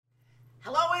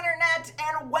Internet,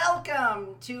 and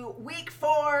welcome to Week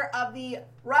 4 of the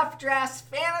Rough Drafts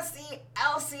Fantasy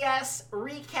LCS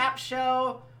Recap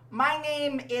Show. My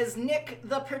name is Nick,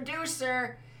 the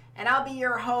producer, and I'll be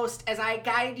your host as I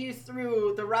guide you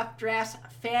through the Rough Drafts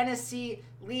Fantasy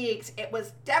Leagues. It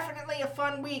was definitely a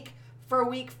fun week for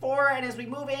Week 4, and as we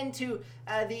move into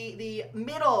the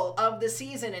middle of the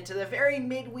season, into the very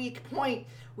midweek point,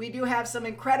 we do have some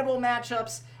incredible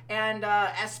matchups, and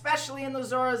especially in the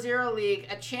 0-0 League,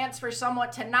 a chance for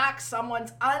someone to knock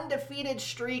someone's undefeated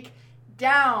streak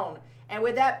down. And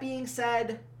with that being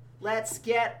said, let's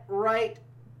get right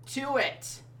to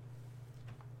it.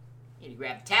 Need to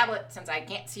grab the tablet since I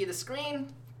can't see the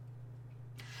screen.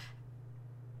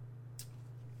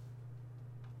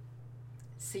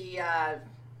 See,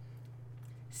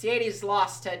 C80's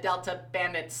lost to Delta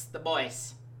Bandits, the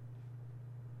boys.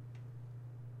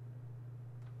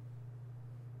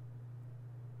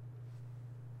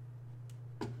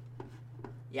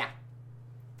 Yeah.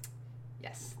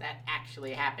 Yes, that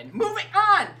actually happened. Moving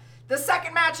on! The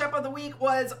second matchup of the week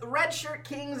was Red Shirt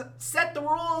Kings Set the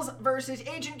Rules versus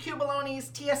Agent Q Baloney's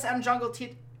TSM Jungle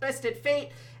Twisted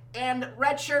Fate. And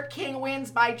Red Shirt King wins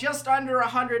by just under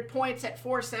 100 points at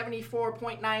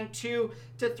 474.92 to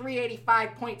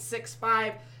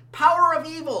 385.65. Power of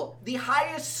Evil, the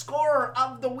highest scorer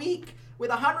of the week, with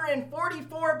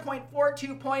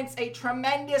 144.42 points, a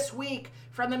tremendous week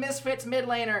from the Misfits mid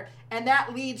laner, and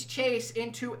that leads Chase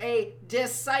into a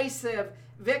decisive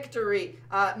victory,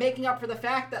 making up for the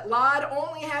fact that Lod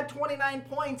only had 29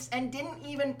 points and didn't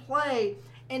even play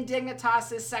in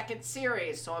Dignitas' second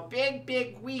series. So a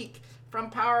big week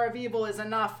from Power of Evil is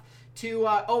enough to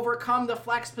overcome the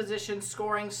flex position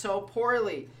scoring so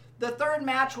poorly. The third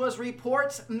match was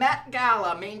Report's Met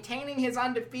Gala, maintaining his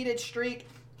undefeated streak.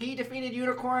 He defeated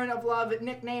Unicorn of Love,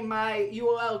 nicknamed my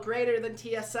UOL greater than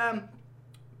TSM,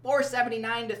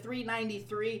 479 to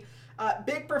 393.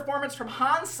 Big performance from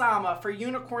Hans Sama for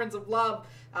Unicorns of Love.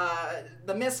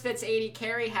 The Misfits 80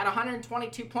 carry had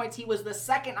 122 points. He was the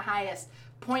second highest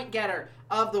point getter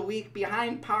of the week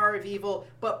behind Power of Evil.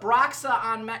 But Broxa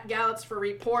on Met Gallets for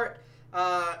Report.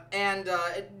 And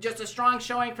just a strong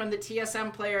showing from the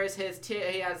TSM players. He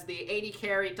has the 80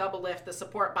 carry, double lift, the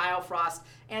support Biofrost,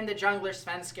 and the jungler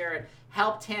Svenskerd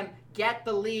helped him get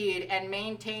the lead and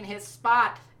maintain his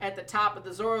spot at the top of the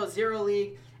 0-0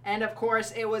 League. And of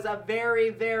course, it was a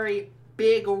very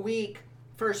big week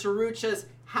for Sarucha's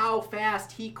How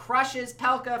Fast. He crushes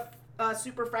Pelka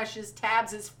Superfresh's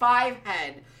Tabs'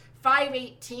 5-head,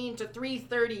 518 to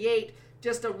 338.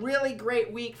 Just a really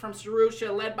great week from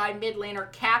Sarucha, led by mid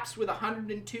laner Caps with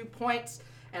 102 points,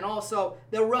 and also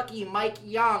the rookie Mike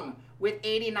Young with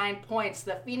 89 points.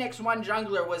 The Phoenix 1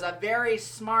 jungler was a very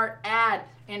smart add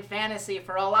in fantasy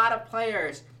for a lot of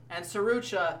players, and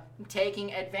Sarucha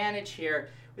taking advantage here.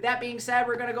 With that being said,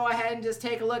 we're going to go ahead and just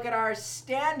take a look at our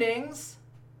standings.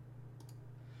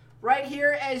 Right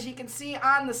here, as you can see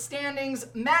on the standings,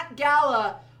 Met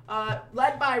Gala,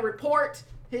 led by Report,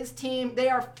 his team, they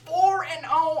are 4-0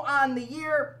 on the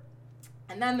year.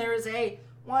 And then there's a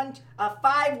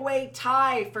five-way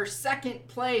tie for second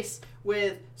place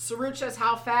with Sarucha's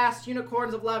How Fast,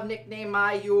 Unicorns of Love, nicknamed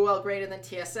my UOL greater than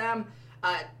TSM,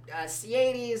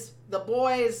 C80's The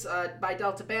Boys by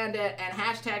Delta Bandit, and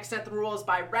hashtag Set the Rules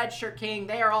by Red Shirt King.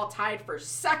 They are all tied for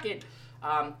second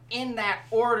in that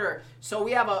order. So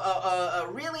we have a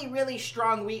really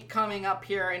strong week coming up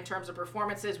here in terms of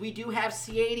performances. We do have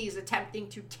C80's attempting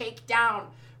to take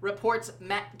down Report's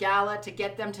Met Gala to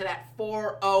get them to that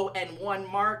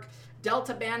 4-0-1 mark.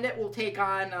 Delta Bandit will take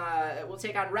on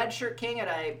Red Shirt King at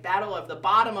a battle of the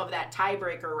bottom of that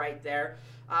tiebreaker right there.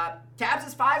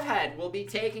 Tabs' 5-head will be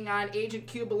taking on Agent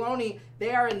Q Baloney.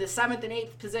 They are in the 7th and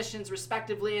 8th positions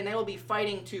respectively, and they will be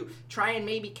fighting to try and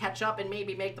maybe catch up and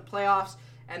maybe make the playoffs.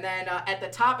 And then at the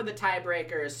top of the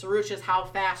tiebreakers, Sarucha's How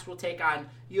Fast will take on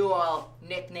UOL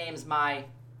nicknames my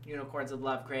Unicorns of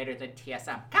Love greater than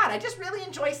TSM. God, I just really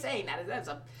enjoy saying that. That's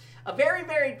a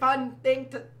very fun thing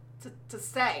to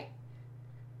say.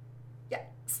 Yeah,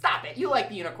 stop it. You like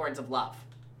the Unicorns of Love.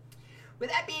 With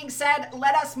that being said,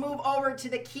 let us move over to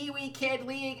the Kiwi Kid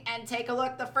League and take a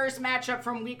look. The first matchup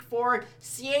from Week 4,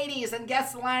 C80's and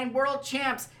Guess the Line World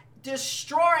Champs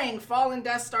destroying Fallen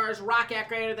Death Stars, Roccat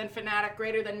greater than Fnatic,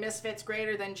 greater than Misfits,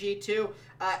 greater than G2.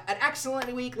 An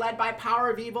excellent week led by Power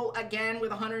of Evil, again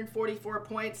with 144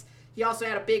 points. He also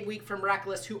had a big week from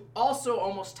Reckless, who also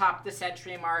almost topped the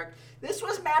century mark. This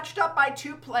was matched up by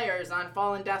two players on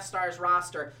Fallen Death Star's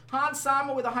roster. Hans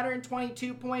Sama with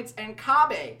 122 points and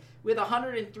Kabe with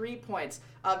 103 points.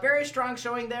 A very strong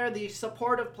showing there. The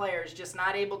supportive players just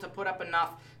not able to put up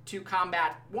enough to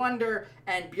combat Wonder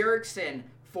and Bjergsen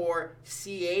for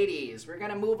C80s. We're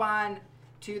going to move on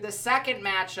to the second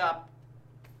matchup.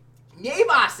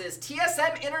 Navas'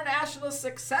 TSM International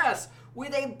Success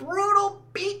with a brutal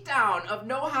beatdown of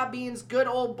Nohabin's good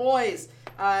old boys.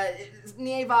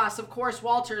 Navas, of course,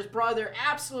 Walter's brother,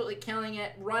 absolutely killing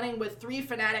it, running with 3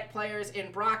 Fnatic players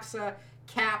in Broxa,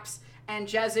 Caps, and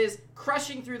Jez's,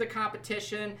 crushing through the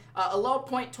competition. A low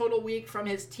point total week from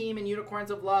his team in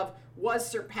Unicorns of Love was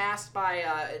surpassed by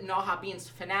Nohabin's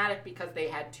Fnatic because they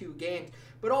had 2 games.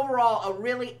 But overall, a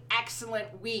really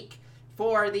excellent week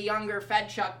for the younger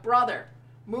Fedchuk brother.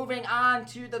 Moving on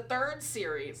to the third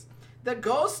series. The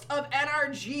Ghost of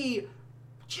NRG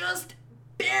just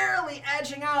barely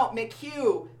edging out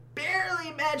McHugh,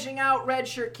 barely edging out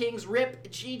Redshirt King's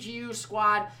RIP GGU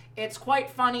squad. It's quite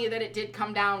funny that it did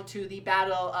come down to the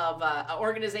battle of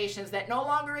organizations that no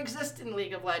longer exist in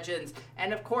League of Legends.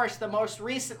 And of course, the most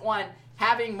recent one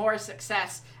having more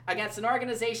success against an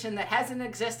organization that hasn't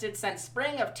existed since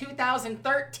spring of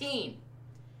 2013.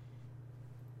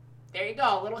 There you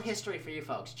go, a little history for you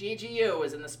folks. GGU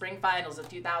was in the spring finals of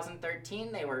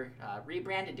 2013. They were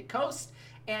rebranded to Coast,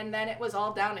 and then it was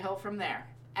all downhill from there.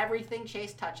 Everything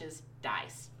Chase touches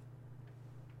dies.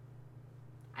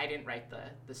 I didn't write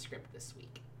the script this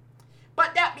week.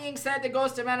 But that being said, the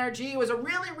Ghost of NRG was a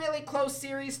really, really close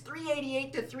series,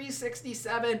 388 to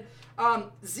 367.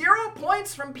 0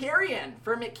 points from Pyrian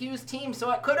for McHugh's team,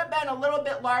 so it could have been a little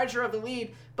bit larger of a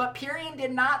lead, but Pyrian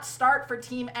did not start for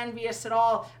Team Envious at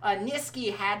all.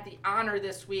 Niski had the honor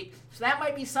this week, so that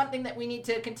might be something that we need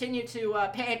to continue to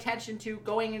pay attention to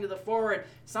going into the forward.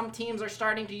 Some teams are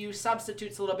starting to use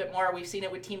substitutes a little bit more. We've seen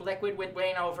it with Team Liquid with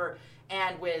Wayne Over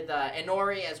and with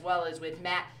Inori, as well as with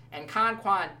Matt and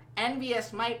Conquan.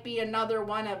 Envious might be another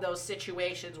one of those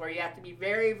situations where you have to be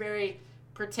very, very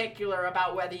particular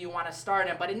about whether you want to start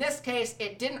him. But in this case,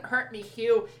 it didn't hurt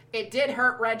McHugh. It did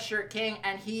hurt Redshirt King,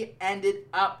 and he ended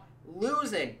up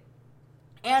losing.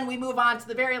 And we move on to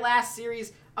the very last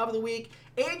series of the week.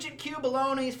 Agent Q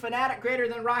Baloney's Fnatic greater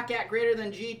than Roccat greater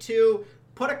than G2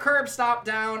 put a curb stop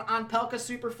down on Pelka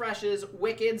Superfresh's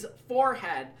Wicked's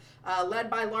forehead. Led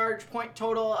by large point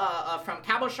total from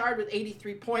Cabochard with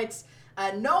 83 points.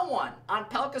 No one on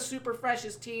Pelka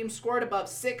Superfresh's team scored above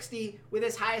 60, with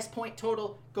his highest point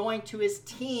total going to his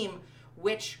team,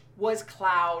 which was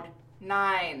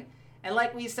Cloud9. And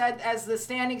like we said, as the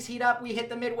standings heat up, we hit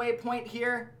the midway point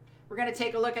here. We're going to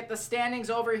take a look at the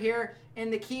standings over here in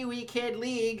the Kiwi Kid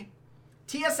League.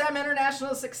 TSM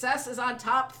International Success is on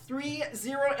top,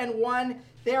 3-0-1.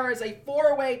 There is a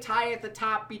 4-way tie at the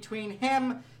top between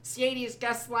him, C80's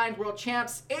Guest Line World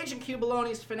Champs, Agent Q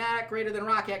Baloney's Fnatic greater than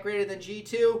Roccat greater than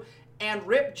G2, and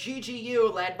RIP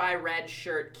GGU led by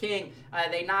Redshirt King.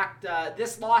 They knocked,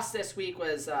 this loss this week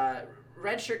was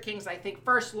Redshirt King's, I think,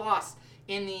 first loss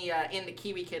in the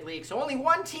Kiwi Kid League. So only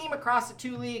one team across the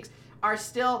 2 leagues are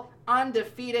still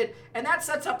undefeated, and that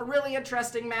sets up a really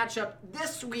interesting matchup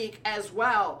this week as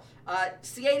well.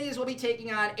 C80s will be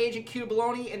taking on Agent Q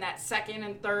Baloney in that second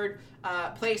and third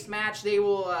place match. They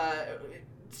will,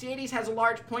 C80s has a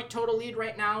large point total lead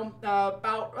right now,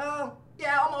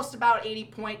 almost about 80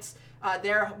 points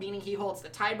there, meaning he holds the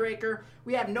tiebreaker.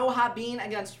 We have Nohabin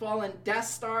against Fallen Death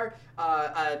Star,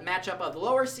 a matchup of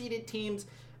lower seeded teams.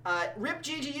 RIP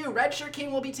GGU, Redshirt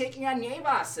King will be taking on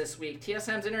Navas this week.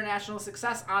 TSM's International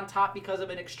Success on top because of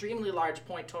an extremely large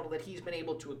point total that he's been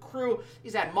able to accrue.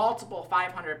 He's had multiple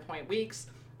 500-point weeks.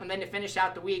 And then to finish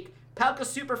out the week, Pelka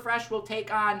Superfresh will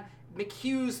take on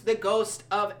McHugh's The Ghost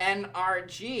of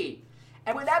NRG.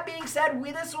 And with that being said,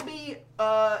 this will be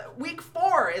week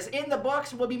 4 is in the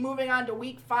books. We'll be moving on to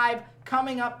week 5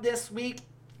 coming up this week.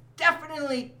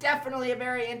 Definitely a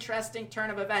very interesting turn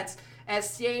of events as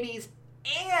C80s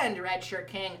and Redshirt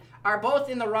King are both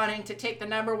in the running to take the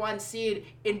number 1 seed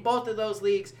in both of those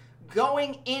leagues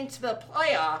going into the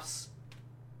playoffs.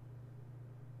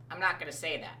 I'm not going to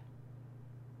say that.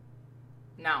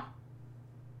 No,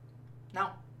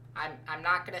 I'm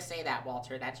not going to say that,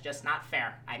 Walter. That's just not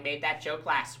fair. I made that joke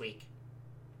last week.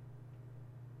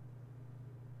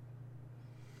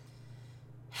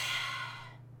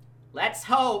 Let's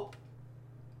hope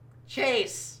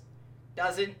Chase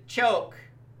doesn't choke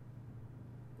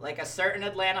like a certain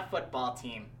Atlanta football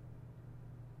team.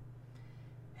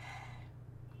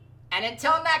 And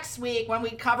until next week, when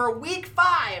we cover week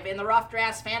 5 in the Rough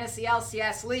Drafts Fantasy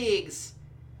LCS Leagues,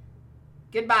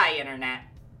 goodbye, Internet.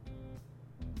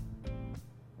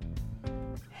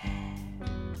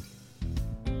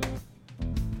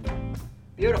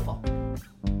 Beautiful.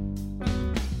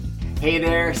 Hey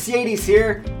there, C80s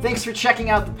here. Thanks for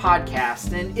checking out the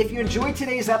podcast. And if you enjoyed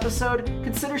today's episode,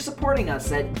 consider supporting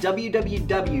us at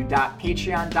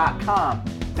www.patreon.com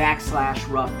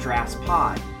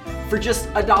patreon.com/roughdraftspod. For just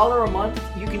 $1 a month,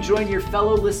 you can join your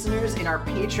fellow listeners in our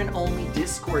patron-only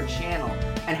Discord channel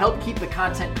and help keep the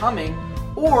content coming,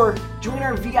 or join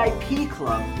our VIP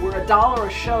club where $1 a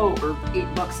show or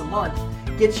 $8 a month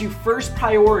gets you first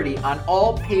priority on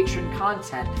all patron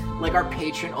content like our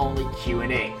patron-only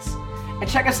Q&As. And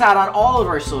check us out on all of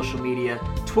our social media,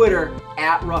 Twitter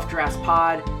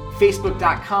 @RoughDraftsPod,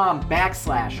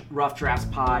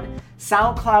 Facebook.com/RoughDraftsPod,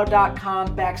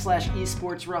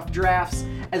 SoundCloud.com/esportsroughdrafts,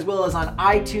 as well as on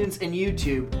iTunes and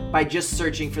YouTube by just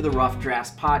searching for the Rough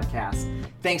Drafts Podcast.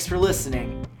 Thanks for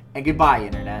listening, and goodbye,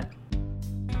 Internet.